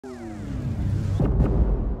Hey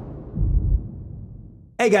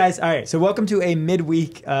guys, all right, so welcome to a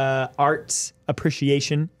midweek arts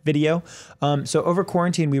appreciation video. So over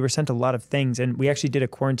quarantine, we were sent a lot of things, and we actually did a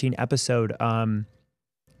quarantine episode and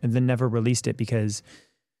then never released it because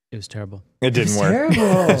it was terrible. It didn't work. Terrible.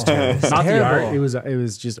 It was terrible. Not terrible. the art. It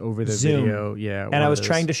was just over the Zoom. video. Yeah. And I was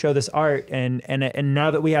trying to show this art, and now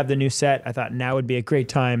that we have the new set, I thought now would be a great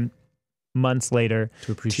time, months later,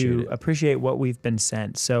 to appreciate what we've been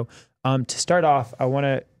sent. So to start off, I want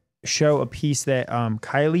to show a piece that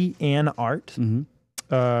KyleeAnnArt,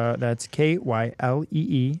 that's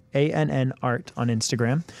KyleeAnnArt on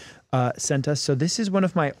Instagram, sent us. So this is one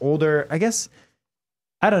of my older, I guess,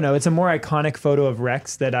 I don't know, it's a more iconic photo of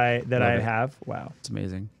Rex that I have. Wow. It's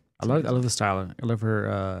amazing. I love the style. I love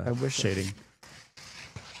her shading.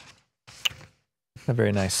 A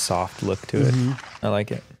very nice soft look to it. I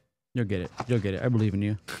like it. You'll get it. You'll get it. I believe in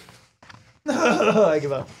you. I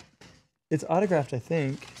give up. It's autographed, I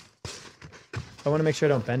think. I want to make sure I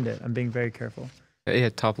don't bend it. I'm being very careful. Yeah,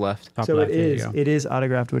 top left. So it is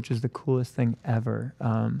autographed, which is the coolest thing ever.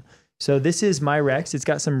 So this is my Rex. It's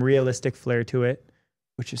got some realistic flair to it,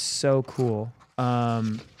 which is so cool.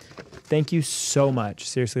 Thank you so much.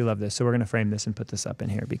 Seriously love this. So we're going to frame this and put this up in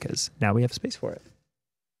here because now we have space for it.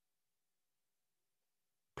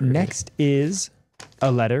 Great. Next is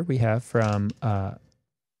a letter we have from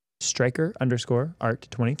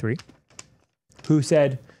Stiker_Art23, who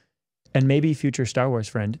said, and maybe future Star Wars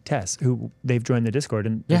friend, Tess, who they've joined the Discord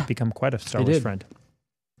and they've become quite a Star Wars friend.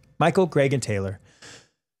 Michael, Greg, and Taylor.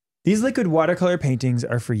 These liquid watercolor paintings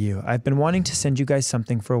are for you. I've been wanting to send you guys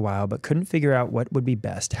something for a while, but couldn't figure out what would be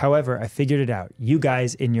best. However, I figured it out. You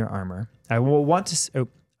guys in your armor. I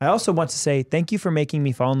also want to say thank you for making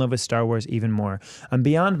me fall in love with Star Wars even more. I'm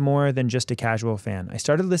beyond more than just a casual fan. I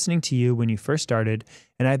started listening to you when you first started,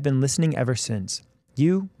 and I've been listening ever since.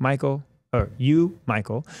 You, Michael,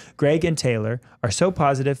 Greg, and Taylor are so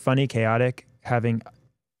positive, funny, chaotic, having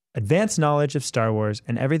advanced knowledge of Star Wars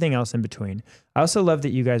and everything else in between. I also love that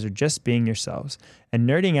you guys are just being yourselves and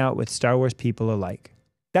nerding out with Star Wars people alike.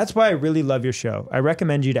 That's why I really love your show. I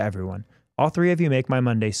recommend you to everyone. All three of you make my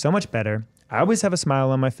Monday so much better. I always have a smile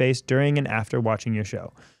on my face during and after watching your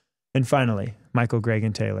show. And finally, Michael, Greg,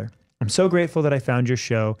 and Taylor, I'm so grateful that I found your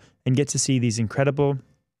show and get to see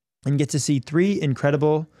three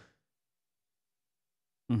incredible.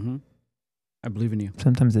 I believe in you.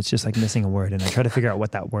 Sometimes it's just like missing a word, and I try to figure out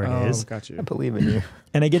what that word is. Got you. I believe in you.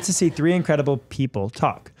 And I get to see three incredible people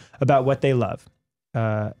talk about what they love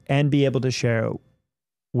and be able to share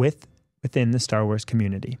within the Star Wars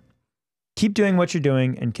community. Keep doing what you're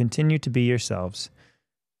doing and continue to be yourselves.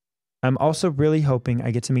 I'm also really hoping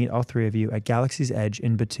I get to meet all three of you at Galaxy's Edge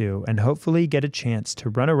in Batuu and hopefully get a chance to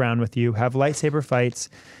run around with you, have lightsaber fights,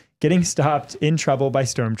 getting stopped in trouble by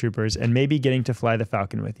stormtroopers, and maybe getting to fly the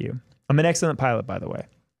Falcon with you. I'm an excellent pilot, by the way.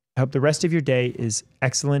 I hope the rest of your day is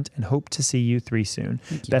excellent and hope to see you three soon.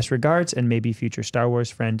 Best regards, and maybe future Star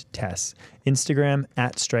Wars friend, Tess. Instagram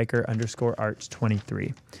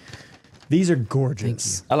 @Stiker_Art23. These are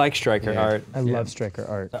gorgeous. I like Stiker Art. I love Stiker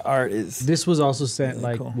Art. The art is... This was also sent really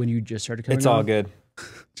like cool. when you just started coming It's all on? good.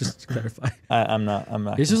 Just to clarify. I'm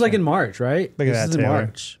not. This was like in March, right? Look at this that, is in Taylor.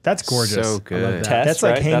 March. That's gorgeous. So good. Tess,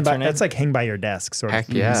 That's like hang by your desk, sort of. Heck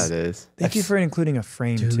yeah, it is. Thank you for including a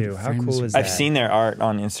frame too. How cool is that? I've seen their art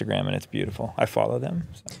on Instagram and it's beautiful. I follow them.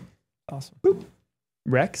 So. Awesome. Boop.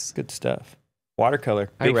 Rex. Good stuff. Watercolor.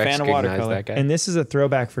 I Big fan of watercolor. that guy. And this is a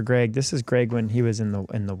throwback for Greg. This is Greg when he was in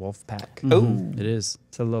the Wolf Pack. Oh, It is.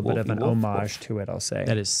 It's a little bit of an homage to it, I'll say.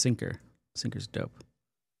 That is Sinker. Sinker's dope.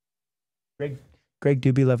 Greg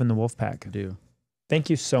do be loving the Wolf Pack. I do. Thank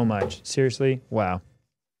you so much. Seriously, wow.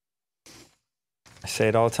 I say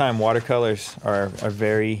it all the time. Watercolors are a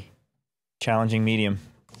very challenging medium.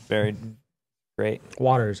 Very great.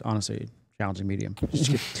 Water is honestly a challenging medium.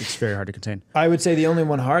 It's very hard to contain. I would say the only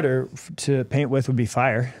one harder to paint with would be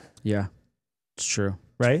fire. Yeah, it's true.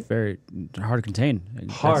 Right? It's very hard to contain.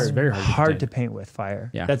 Hard. That's very hard to contain. paint with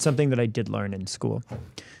fire. Yeah. That's something that I did learn in school.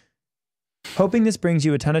 Hoping this brings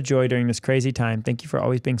you a ton of joy during this crazy time. Thank you for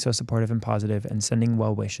always being so supportive and positive and sending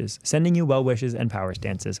well wishes. Sending you well wishes and power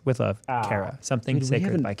stances. With love, Kara. Something Dude,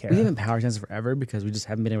 sacred by Kara. We haven't power stances forever because we just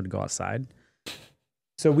haven't been able to go outside.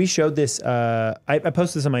 So we showed this. I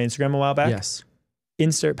posted this on my Instagram a while back. Yes.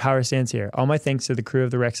 Insert power stance here. All my thanks to the crew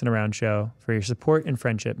of the Rex and Around show for your support and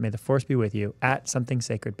friendship. May the force be with you. At Something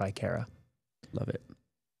Sacred by Kara. Love it.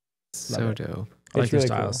 So dope. I like really your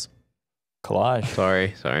styles. Collage.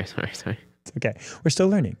 Sorry. It's okay. We're still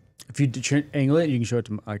learning. If you angle it, you can show it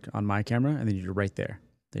to like on my camera, and then you're right there.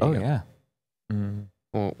 There you go. Yeah. Mm.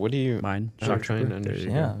 Well, what do you... Mine. I'm trying to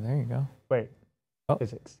understand. Yeah, there you go. Wait.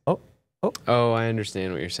 physics. Oh, I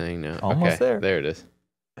understand what you're saying now. Almost okay, there. There it is.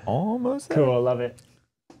 Almost there. Cool, I love it.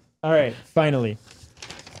 All right, finally.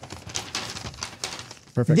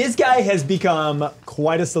 Perfect. This guy has become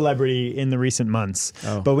quite a celebrity in the recent months.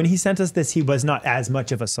 Oh. But when he sent us this, he was not as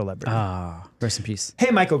much of a celebrity. Rest in peace.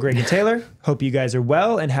 Hey, Michael, Greg, and Taylor. Hope you guys are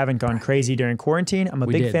well and haven't gone crazy during quarantine. I'm a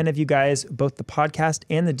big fan of you guys, both the podcast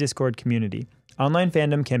and the Discord community. Online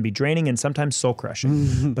fandom can be draining and sometimes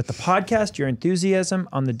soul-crushing. But the podcast, your enthusiasm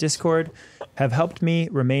on the Discord have helped me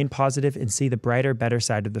remain positive and see the brighter, better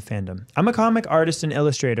side of the fandom. I'm a comic artist and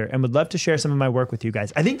illustrator and would love to share some of my work with you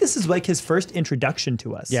guys. I think this is like his first introduction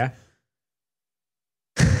to us. Yeah.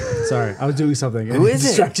 Sorry, I was doing something. Who is it?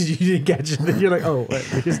 Distracted you, didn't catch it. You're like, oh, wait,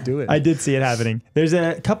 just do it. I did see it happening. There's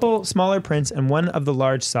a couple smaller prints and one of the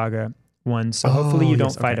large saga ones, so hopefully you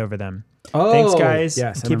don't fight over them. Oh, Thanks, guys.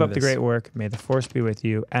 Yes, Keep up the great work. May the force be with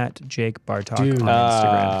you. At Jake Bartok Dude. on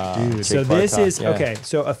Instagram. Dude. So Jake this Bartok, is okay.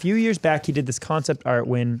 So a few years back, he did this concept art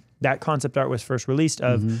when that concept art was first released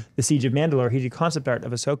of the Siege of Mandalore. He did concept art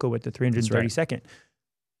of Ahsoka with the 332nd.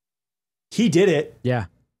 He did it. Yeah.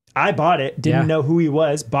 I bought it. Didn't know who he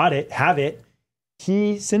was. Bought it. Have it.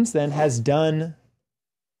 He since then has done.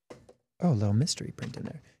 Oh, a little mystery print in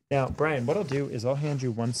there. Now, Brian, what I'll do is I'll hand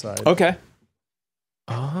you one side. Okay.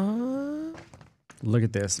 Look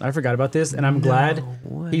at this. I forgot about this, and I'm glad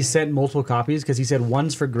he sent multiple copies because he said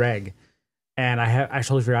one's for Greg, and I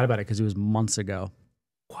totally forgot about it because it was months ago.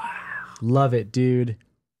 Wow. Love it, dude.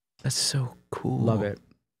 That's so cool. Love it.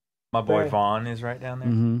 My boy Right. Vaughn is right down there.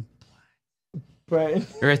 Mm-hmm. Brian.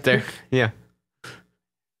 Right there. Yeah.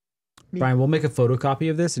 Brian, we'll make a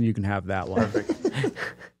photocopy of this, and you can have that one. Perfect.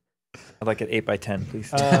 I'd like it 8x10, please.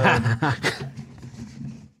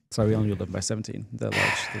 Sorry, we only do 11 by 17. The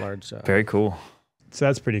large. Very cool. So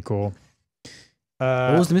that's pretty cool.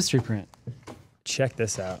 What was the mystery print? Check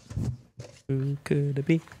this out. Who could it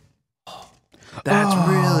be? That's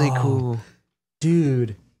really cool.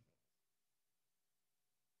 Dude.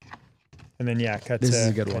 And then cut This to, is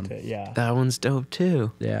a good cut one. to- yeah. That one's dope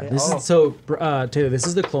too. Yeah. Yeah. This Oh. is so Taylor, this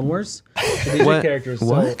is the Clone Wars. So these are What? characters.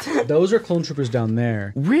 What? So those are clone troopers down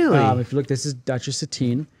there. Really? If you look, this is Duchess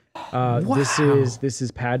Satine. This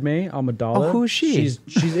is Padme Amidala. Oh, who is she?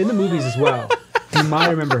 She's in the movies as well. You might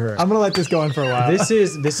remember her. I'm gonna let this go on for a while. This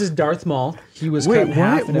is Darth Maul. He was cut in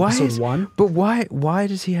half in episode 1. But why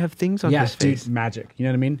does he have things on Yeah, his face? dude, magic. You know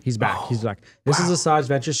what I mean? He's back. He's back. This is Asajj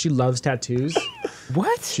Ventress. She loves tattoos.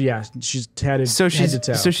 What? She's tatted. So head to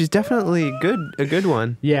toe. she's definitely a good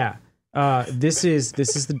one. Yeah. This is the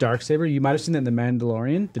Darksaber. You might have seen that in The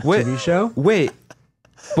Mandalorian, the Wait. TV show. Wait.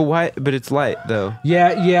 But why? But it's light though.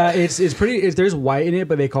 Yeah. It's pretty. There's white in it,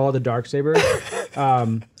 but they call it the Darksaber.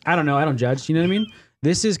 I don't know. I don't judge. You know what I mean?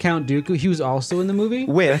 This is Count Dooku. He was also in the movie.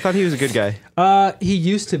 Wait, I thought he was a good guy. He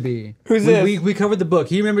used to be. Who's we, this? We covered the book.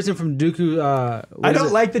 He remembers him from Dooku. I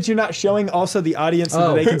don't like that you're not showing also the audience so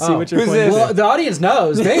that they can see what you're Who's pointing this? at. Well, the audience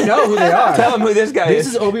knows. They know who they are. Tell him who this guy This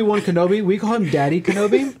is. is Obi-Wan Kenobi. We call him Daddy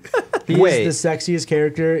Kenobi. He Wait. is the sexiest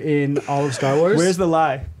character in all of Star Wars. Where's the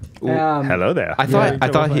lie? Hello there. I thought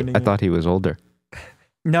finding I it. thought he was older.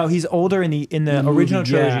 No, he's older in the movie, original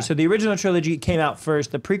trilogy. yeah. So the original trilogy came out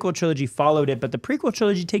first. The prequel trilogy followed it, but the prequel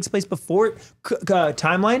trilogy takes place before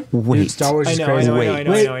timeline. Wait. Dude, Star Wars I is know, crazy. I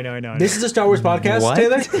know. Wait. This is a Star Wars podcast, What?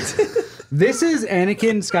 Taylor. This is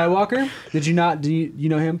Anakin Skywalker. Did you not? Do you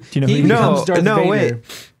know him? Do you know who he is? becomes Darth No, Vader.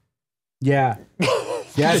 wait. Yeah.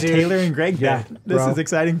 Yeah, dude. Taylor and Greg. Yeah, This bro. is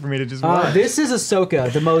exciting for me to just watch. This is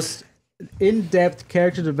Ahsoka, the most in-depth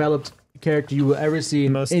character developed character you will ever see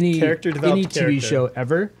in most any character-developed TV character. show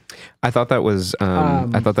ever. I thought that was Ben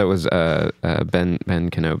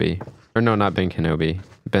Kenobi. Or no, not Ben Kenobi.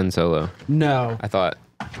 Ben Solo. No, I thought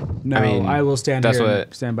no, I mean, I will stand that's here what-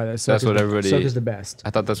 and stand by that. that's what everybody- Ahsoka's the best.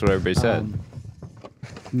 I thought that's what everybody said.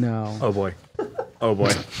 No. Oh boy. Oh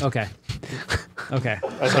boy. Okay. Okay.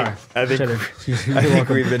 I think Cheddar. I think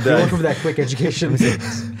we've been You're done. welcome for that quick education.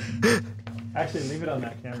 Actually, leave it on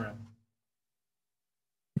that camera.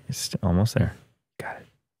 It's almost there. Got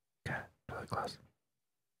it. Really close.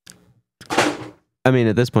 I mean,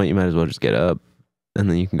 at this point, you might as well just get up, and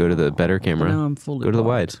then you can go to the better camera. No, I'm fully Go to the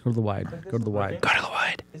blocked. wide. Go to the wide. Go to the wide. Go to the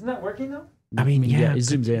wide. Isn't that working though? I mean, yeah, it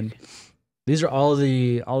zooms in. These are all of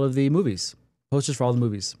the movies. Posters for all the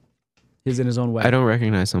movies. He's in his own way. I don't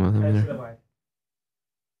recognize some of them either.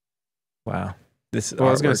 Wow. This. Well,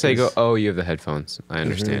 I was gonna artwork say, is- Oh, you have the headphones. I is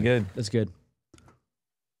understand. Really good. That's good.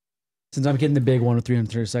 Since I'm getting the big one with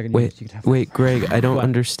 332nd, Wait, you can have wait, Greg, I don't What?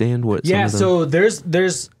 understand what. Yeah, some of them...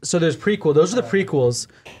 so there's prequel. Those are the prequels.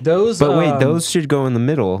 Those. But wait, those should go in the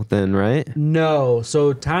middle then, right? No.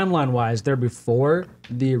 So timeline wise, they're before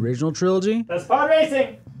the original trilogy. That's pod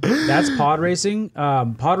racing. That's pod racing.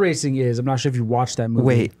 Pod racing is, I'm not sure if you watched that movie.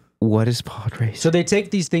 Wait, what is pod racing? So they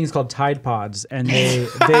take these things called Tide Pods and they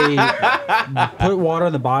put water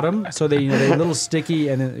on the bottom, so they're a little sticky,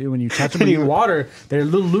 and then when you touch them with water, they're a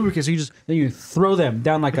little lubricant. So then you throw them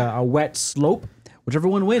down like a wet slope. Whichever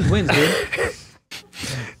one wins, dude.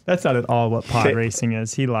 That's not at all what pod racing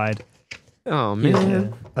is. He lied. Oh man, Yeah.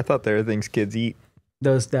 I thought there were things kids eat.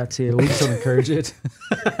 That too. We just don't encourage it.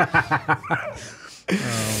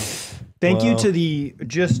 Thank you to the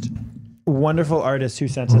just wonderful artists who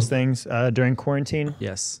sent us things during quarantine.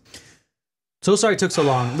 Yes. So sorry it took so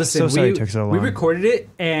long. Listen, So sorry it took so long. We recorded it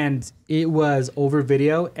and it was over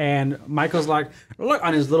video. And Michael's like, look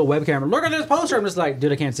on his little webcam. Look at this poster. I'm just like,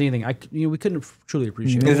 dude, I can't see anything. We couldn't truly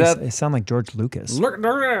appreciate Is it. that- It sound like George Lucas. Look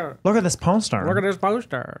Look at this poster. at this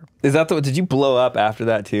poster. Is that did you blow up after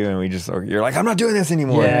that too? And you're like, I'm not doing this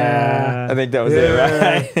anymore. Yeah. I think that was it,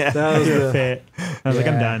 right? That was the, Fit. I was like,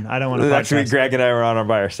 I'm done. I don't want to Actually, podcast. Greg and I were on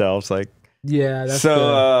by ourselves. Like, yeah. That's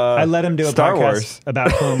I let him do a Star podcast Wars. about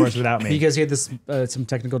Clone Wars without me. because he had this some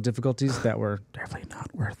technical difficulties that were definitely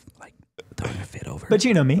not worth like throwing a fit over. But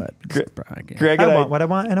you know me. Greg I and want what I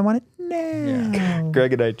want, and I want it now.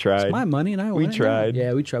 Greg and I tried. It's my money, and I We want it. tried.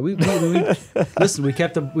 Yeah, we tried. We listen. We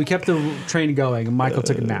kept the train going, and Michael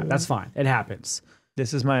took a nap. That's fine. It happens.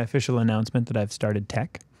 This is my official announcement that I've started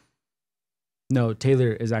tech. No,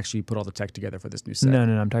 Taylor is actually put all the tech together for this new set. No,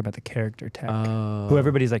 I'm talking about the character tech. Who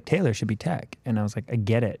everybody's like, Taylor should be tech. And I was like, I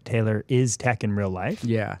get it. Taylor is tech in real life,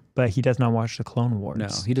 Yeah. but he does not watch the Clone Wars. No,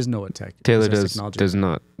 he doesn't know what tech. Taylor possess does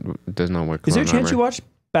not work. Is there a clone chance armor. you watch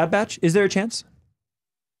Bad Batch? Is there a chance?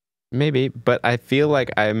 Maybe, but I feel like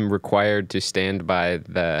I'm required to stand by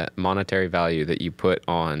the monetary value that you put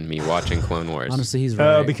on me watching Clone Wars. Honestly, he's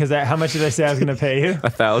right. Oh, because how much did I say I was going to pay you?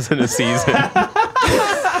 1,000 a season.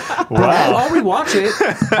 Wow. I'll rewatch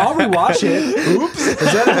it. Oops.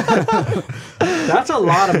 That's a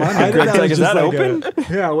lot of money. I thought that was is just that like open?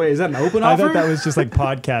 Yeah, wait, is that an open I offer? thought that was just like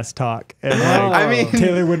podcast talk. And I like, mean-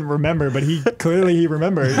 Taylor wouldn't remember, but he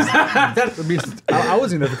remembers. I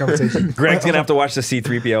wasn't there for conversation. Greg's going to have to watch the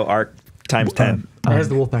C-3PO arc times 10. It has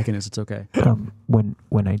the Wolfpack in it, so it's okay.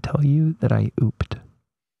 When I tell you that I ooped.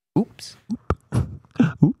 Oops.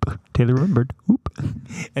 Oop. Taylor remembered. Oop.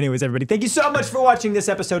 Anyways, everybody, thank you so much for watching this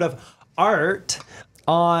episode of Art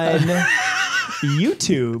on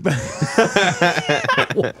YouTube.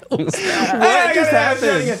 What just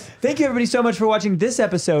happened? Thank you, everybody, so much for watching this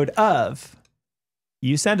episode of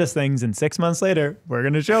You Send Us Things, and 6 months later, we're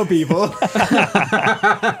going to show people.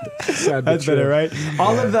 That's better, right?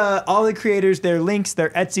 All the creators, their links, their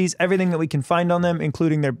Etsy's, everything that we can find on them,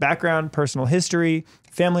 including their background, personal history,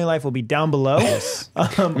 family life will be down below.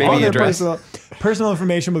 Maybe all their address. personal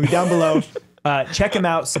information will be down below. Check them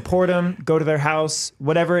out, support them, go to their house,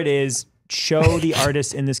 whatever it is. Show the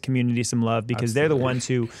artists in this community some love, because they're the ones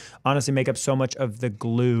who honestly make up so much of the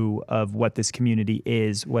glue of what this community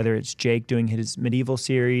is, whether it's Jake doing his medieval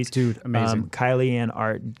series. Dude, amazing.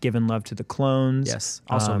 KyleeAnnArt giving love to the clones. Yes,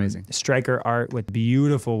 also amazing. Stiker Art with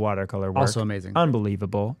beautiful watercolor work. Also amazing.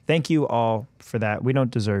 Unbelievable. Thank you all for that. We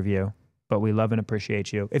don't deserve you, but we love and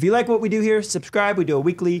appreciate you. If you like what we do here, subscribe. We do a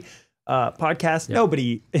weekly podcast.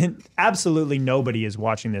 Yep. Absolutely nobody is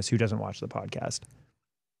watching this who doesn't watch the podcast.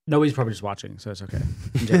 Nobody's probably just watching, so it's okay.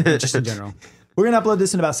 Just in general. We're going to upload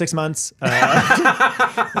this in about 6 months. We're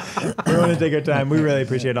going to take our time. We really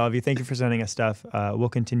appreciate all of you. Thank you for sending us stuff. We'll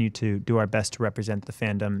continue to do our best to represent the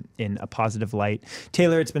fandom in a positive light.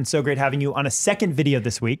 Taylor, it's been so great having you on a second video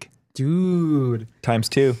this week. Dude. Times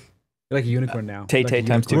 2. You're like a unicorn now. Tay Like a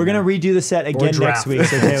times 2. We're going to redo the set again next giraffe. week,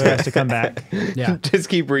 so Taylor has to come back. Yeah. Just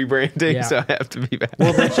keep rebranding, Yeah. so I have to be back.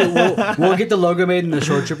 We'll get the logo made in the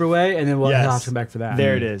short tripper way, and then we'll Yes. have to come back for that.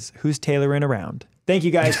 There it is. Who's tailoring around? Thank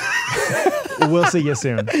you, guys. We'll see you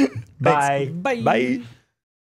soon. Bye. Bye. Bye.